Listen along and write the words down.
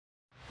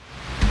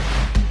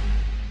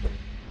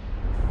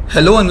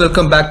Hello and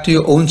welcome back to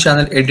your own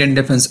channel Indian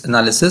Defense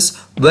Analysis,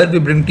 where we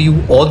bring to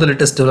you all the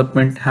latest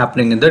development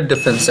happening in the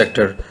defense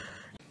sector.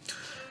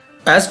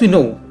 As we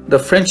know, the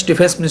French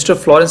Defense Minister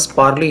Florence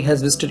Parley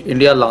has visited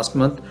India last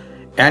month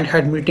and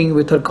had meeting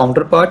with her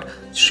counterpart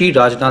Shri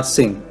Rajnath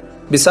Singh.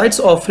 Besides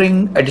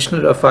offering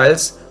additional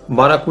Rafales,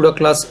 Barracuda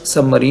class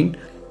submarine,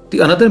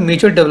 the another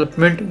major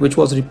development which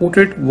was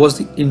reported was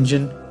the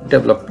engine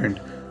development.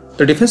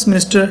 The Defense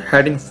Minister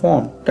had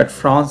informed that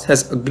France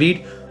has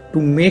agreed to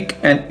make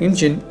an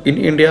engine in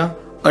India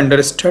under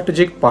a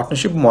strategic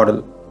partnership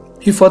model.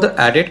 He further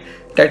added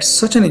that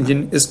such an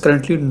engine is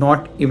currently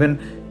not even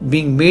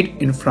being made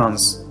in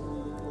France.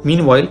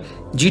 Meanwhile,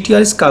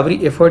 GTRE's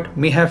Kaveri effort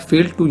may have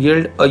failed to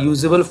yield a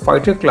usable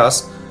fighter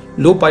class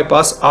low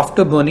bypass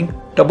afterburning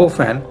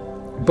turbofan,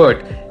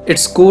 but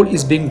its core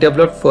is being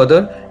developed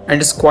further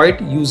and is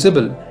quite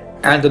usable,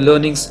 and the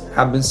learnings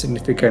have been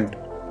significant.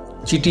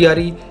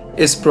 GTRE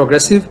is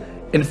progressive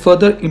in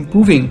further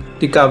improving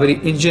the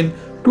Kaveri engine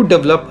to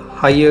develop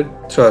higher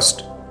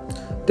thrust.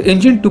 The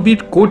engine to be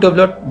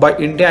co-developed by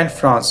India and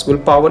France will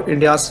power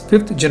India's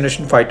 5th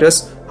generation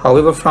fighters.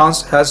 However,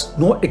 France has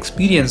no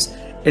experience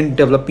in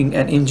developing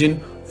an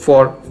engine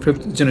for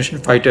 5th generation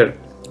fighter.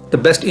 The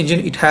best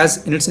engine it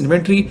has in its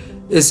inventory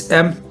is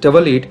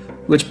M88,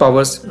 which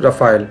powers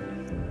Rafale.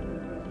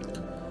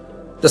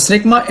 The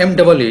Snecma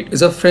M88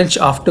 is a French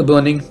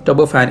afterburning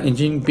turbofan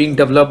engine being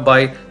developed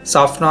by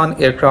Safran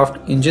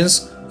Aircraft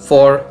Engines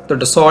for the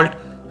Dassault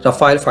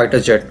Rafale fighter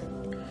jet.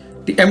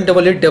 The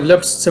M88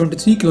 develops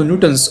 73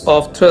 kilonewtons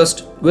of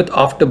thrust with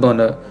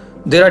afterburner.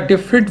 There are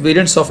different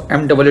variants of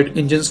M88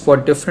 engines for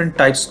different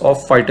types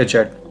of fighter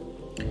jet.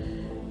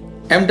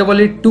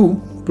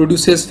 M88-2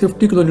 produces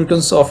 50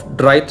 kilonewtons of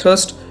dry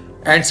thrust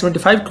and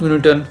 75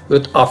 kilonewton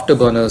with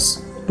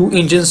afterburners. Two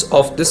engines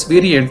of this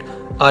variant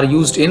are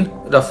used in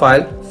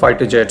Rafale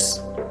fighter jets.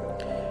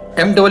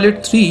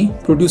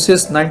 M88-3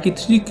 produces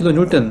 93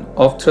 kilonewton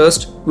of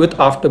thrust with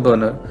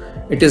afterburner.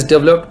 It is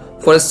developed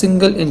for a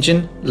single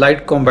engine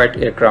light combat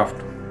aircraft.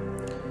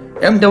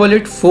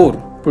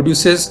 M88-4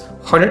 produces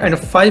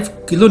 105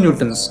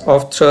 kilonewtons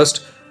of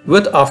thrust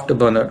with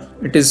afterburner.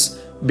 It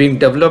is being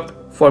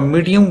developed for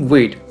medium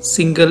weight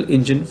single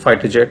engine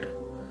fighter jet.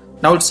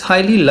 Now it's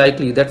highly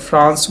likely that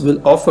France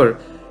will offer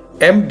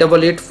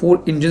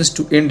M88-4 engines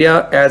to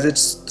India as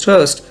its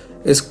thrust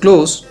is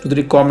close to the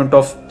requirement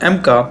of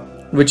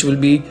MCA, which will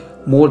be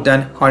more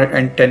than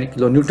 110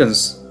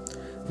 kilonewtons.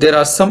 There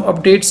are some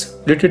updates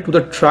related to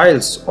the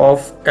trials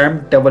of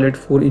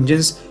M88-4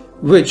 engines,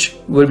 which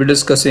we'll be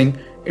discussing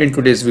in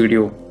today's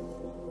video.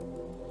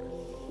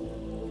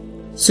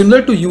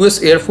 Similar to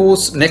US Air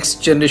Force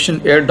Next Generation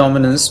Air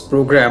Dominance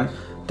program,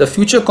 the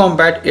Future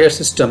Combat Air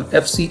System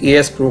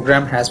FCAS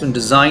program has been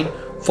designed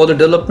for the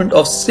development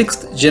of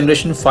 6th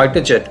generation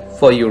fighter jet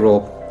for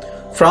Europe.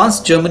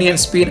 France, Germany and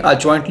Spain are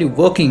jointly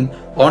working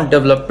on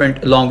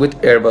development along with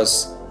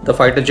Airbus. The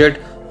fighter jet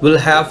will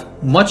have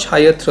much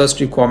higher thrust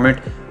requirement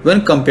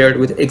when compared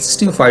with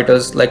existing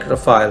fighters like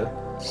Rafale.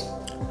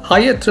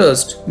 Higher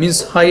thrust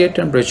means higher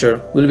temperature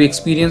will be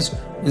experienced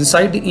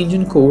inside the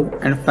engine core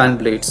and fan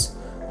blades.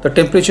 The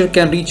temperature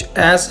can reach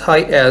as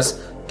high as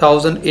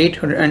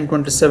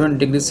 1827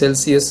 degrees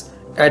Celsius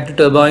at the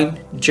turbine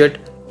jet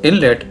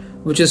inlet,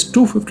 which is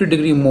 250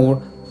 degrees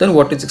more than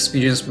what is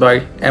experienced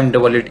by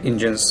M88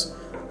 engines.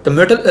 The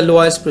metal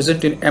alloys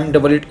present in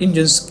M88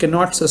 engines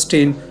cannot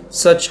sustain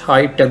such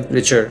high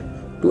temperature.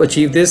 To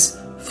achieve this,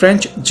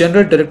 French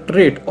General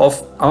Directorate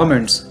of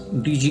Armaments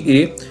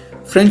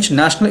 (DGA), French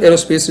National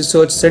Aerospace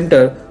Research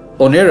Center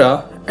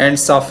 (ONERA) and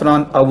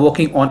Safran are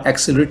working on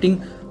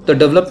accelerating the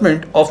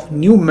development of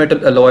new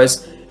metal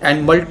alloys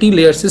and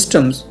multi-layer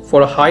systems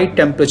for high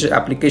temperature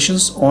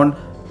applications on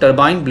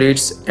turbine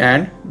blades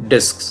and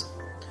discs.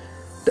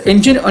 The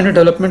engine under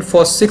development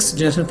for 6th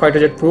generation fighter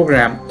jet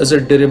program is a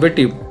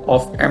derivative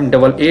of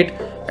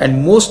M88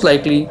 and most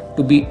likely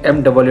to be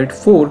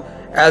M88-4,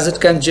 as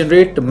it can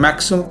generate the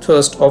maximum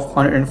thrust of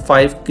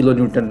 105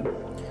 kilonewton.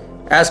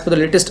 As per the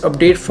latest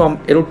update from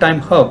Aerotime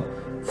Hub,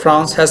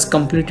 France has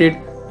completed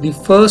the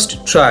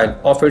first trial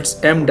of its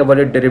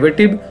M88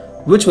 derivative,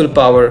 which will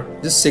power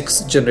the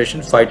 6th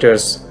generation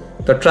fighters.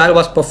 The trial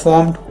was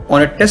performed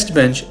on a test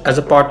bench as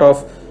a part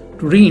of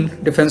Turin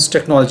Defense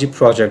Technology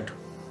project.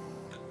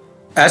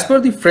 As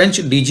per the French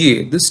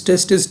DGA, this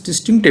test is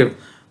distinctive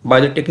by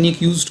the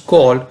technique used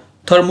called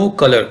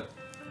thermocolor,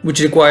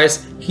 which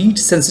requires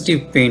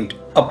heat-sensitive paint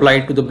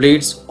applied to the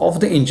blades of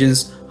the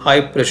engine's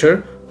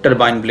high-pressure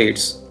turbine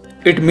blades.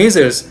 It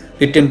measures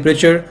the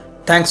temperature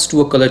thanks to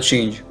a color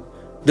change.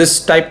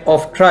 This type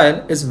of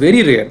trial is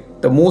very rare.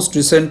 The most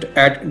recent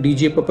at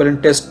DGA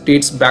propellant test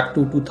dates back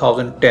to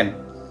 2010.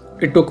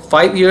 It took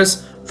 5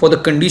 years for the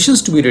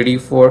conditions to be ready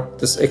for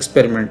this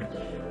experiment.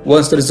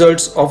 Once the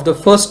results of the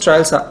first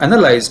trials are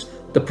analyzed,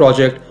 the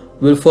project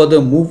will further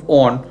move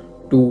on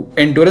to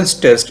endurance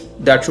test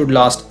that should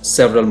last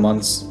several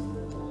months.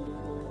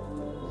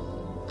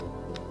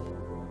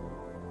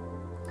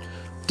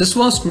 This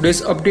was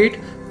today's update.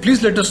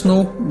 Please let us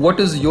know what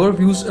is your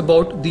views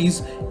about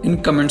these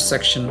in comment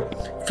section.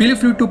 Feel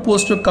free to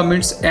post your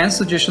comments and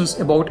suggestions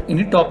about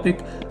any topic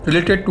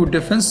related to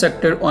defense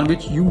sector on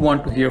which you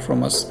want to hear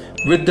from us.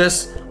 With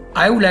this,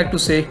 I would like to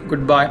say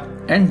goodbye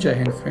and Jai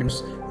Hind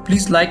friends.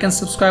 Please like and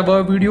subscribe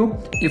our video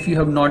if you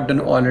have not done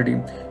already.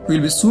 We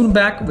will be soon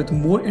back with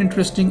more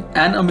interesting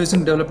and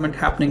amazing development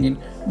happening in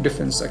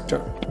defense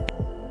sector.